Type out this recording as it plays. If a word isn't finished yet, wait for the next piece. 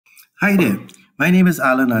Hi there, my name is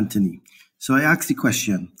Alan Anthony. So I asked the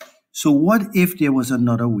question, so what if there was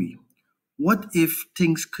another way? What if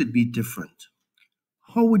things could be different?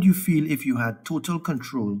 How would you feel if you had total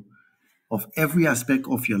control of every aspect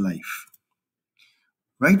of your life?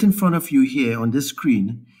 Right in front of you here on this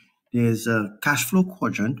screen, there's a cash flow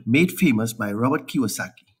quadrant made famous by Robert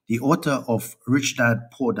Kiyosaki, the author of Rich Dad,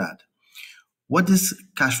 Poor Dad. What this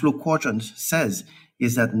cash flow quadrant says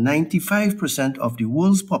is that 95% of the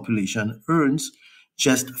world's population earns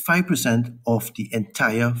just 5% of the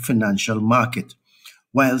entire financial market,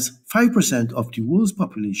 whilst 5% of the world's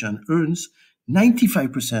population earns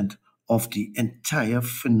 95% of the entire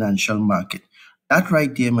financial market. That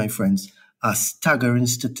right there, my friends, are staggering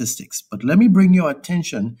statistics. But let me bring your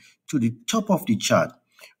attention to the top of the chart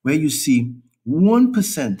where you see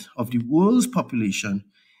 1% of the world's population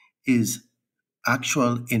is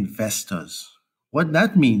actual investors. What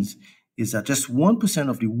that means is that just 1%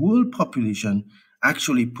 of the world population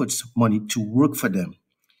actually puts money to work for them.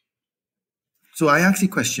 So I ask the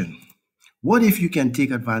question, what if you can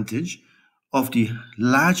take advantage of the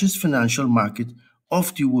largest financial market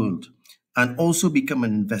of the world and also become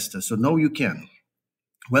an investor? So now you can.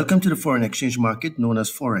 Welcome to the foreign exchange market known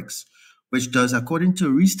as Forex, which does, according to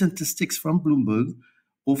recent statistics from Bloomberg,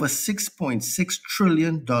 over $6.6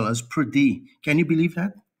 trillion per day. Can you believe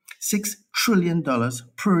that? $6 trillion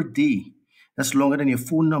per day. That's longer than your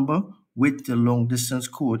phone number with the long distance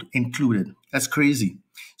code included. That's crazy.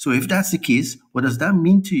 So if that's the case, what does that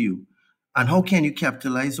mean to you? And how can you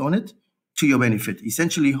capitalize on it to your benefit?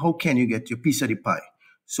 Essentially, how can you get your piece of the pie?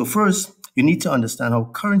 So first, you need to understand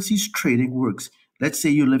how currencies trading works. Let's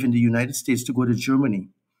say you live in the United States to go to Germany.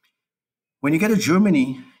 When you get to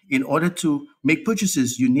Germany, in order to make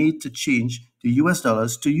purchases, you need to change the US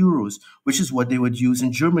dollars to euros, which is what they would use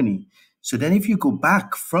in Germany. So then if you go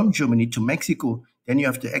back from Germany to Mexico, then you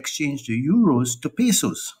have to exchange the euros to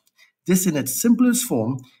pesos. This in its simplest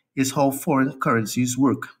form is how foreign currencies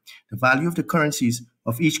work. The value of the currencies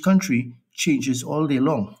of each country changes all day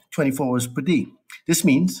long, 24 hours per day. This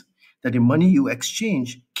means that the money you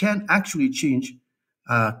exchange can actually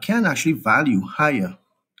value higher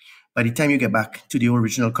by the time you get back to the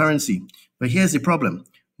original currency. But here's the problem.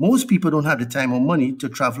 Most people don't have the time or money to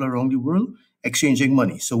travel around the world exchanging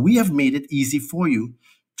money. So we have made it easy for you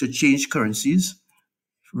to change currencies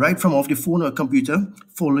right from off the phone or computer,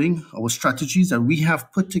 following our strategies that we have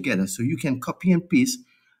put together. So you can copy and paste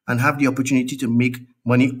and have the opportunity to make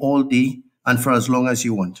money all day and for as long as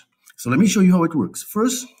you want. So let me show you how it works.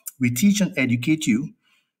 First, we teach and educate you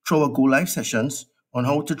through our Go Live sessions on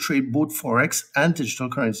how to trade both Forex and digital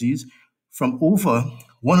currencies from over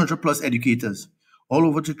 100 plus educators all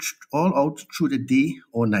out through the day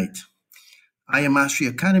or night. IM Mastery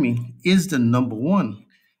Academy is the #1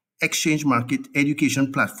 exchange market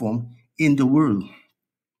education platform in the world.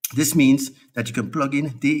 This means that you can plug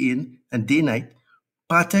in and day night,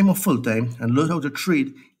 part-time or full-time, and learn how to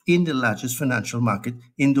trade in the largest financial market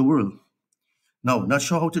in the world. Now, not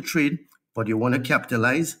sure how to trade, but you want to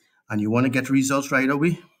capitalize and you want to get results right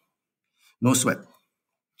away? No sweat.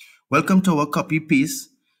 Welcome to our copy-paste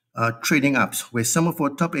trading apps, where some of our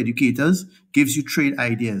top educators gives you trade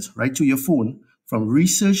ideas right to your phone from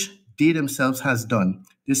research they themselves has done.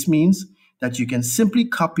 This means that you can simply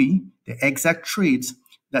copy the exact trades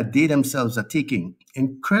that they themselves are taking.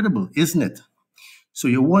 Incredible, isn't it? So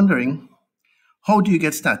you're wondering, how do you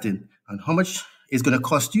get started and how much is going to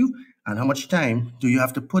cost you and how much time do you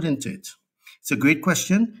have to put into it? It's a great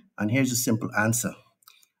question, and here's a simple answer.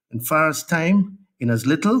 As far as time, in as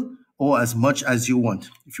little or as much as you want.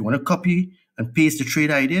 If you want to copy and paste the trade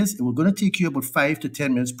ideas, it will going to take you about 5 to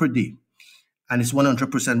 10 minutes per day, and it's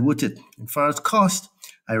 100% worth it. As far as cost,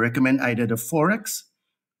 I recommend either the Forex,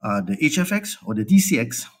 the HFX, or the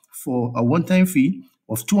DCX for a one-time fee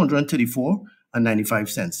of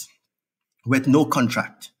 $234.95 with no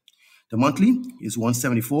contract. The monthly is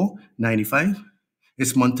 $174.95.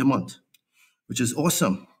 It's month to month, which is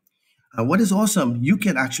awesome. And what is awesome, you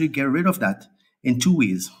can actually get rid of that in 2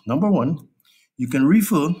 ways. Number one, you can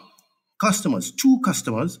refer customers to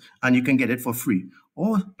customers and you can get it for free.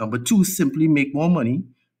 Or number two, simply make more money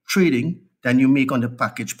trading than you make on the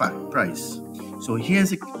package price. So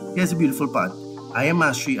here's a beautiful part. IM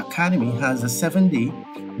Mastery Academy has a 7-day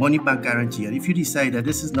money-back guarantee. And if you decide that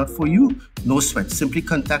this is not for you, no sweat. Simply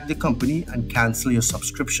contact the company and cancel your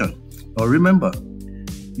subscription. Now remember,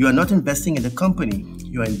 you are not investing in the company.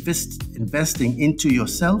 You are investing into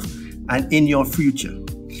yourself and in your future.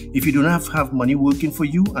 If you do not have money working for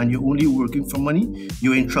you and you're only working for money,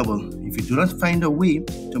 you're in trouble. If you do not find a way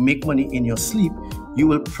to make money in your sleep, you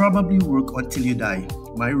will probably work until you die.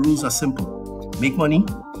 My rules are simple. Make money,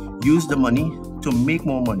 use the money to make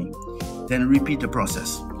more money. Then repeat the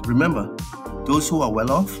process. Remember, those who are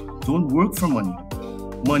well off don't work for money.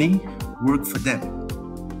 Money work for them.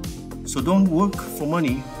 So don't work for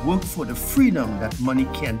money, work for the freedom that money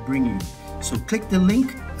can bring you. So click the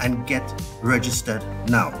link and get registered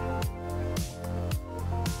now.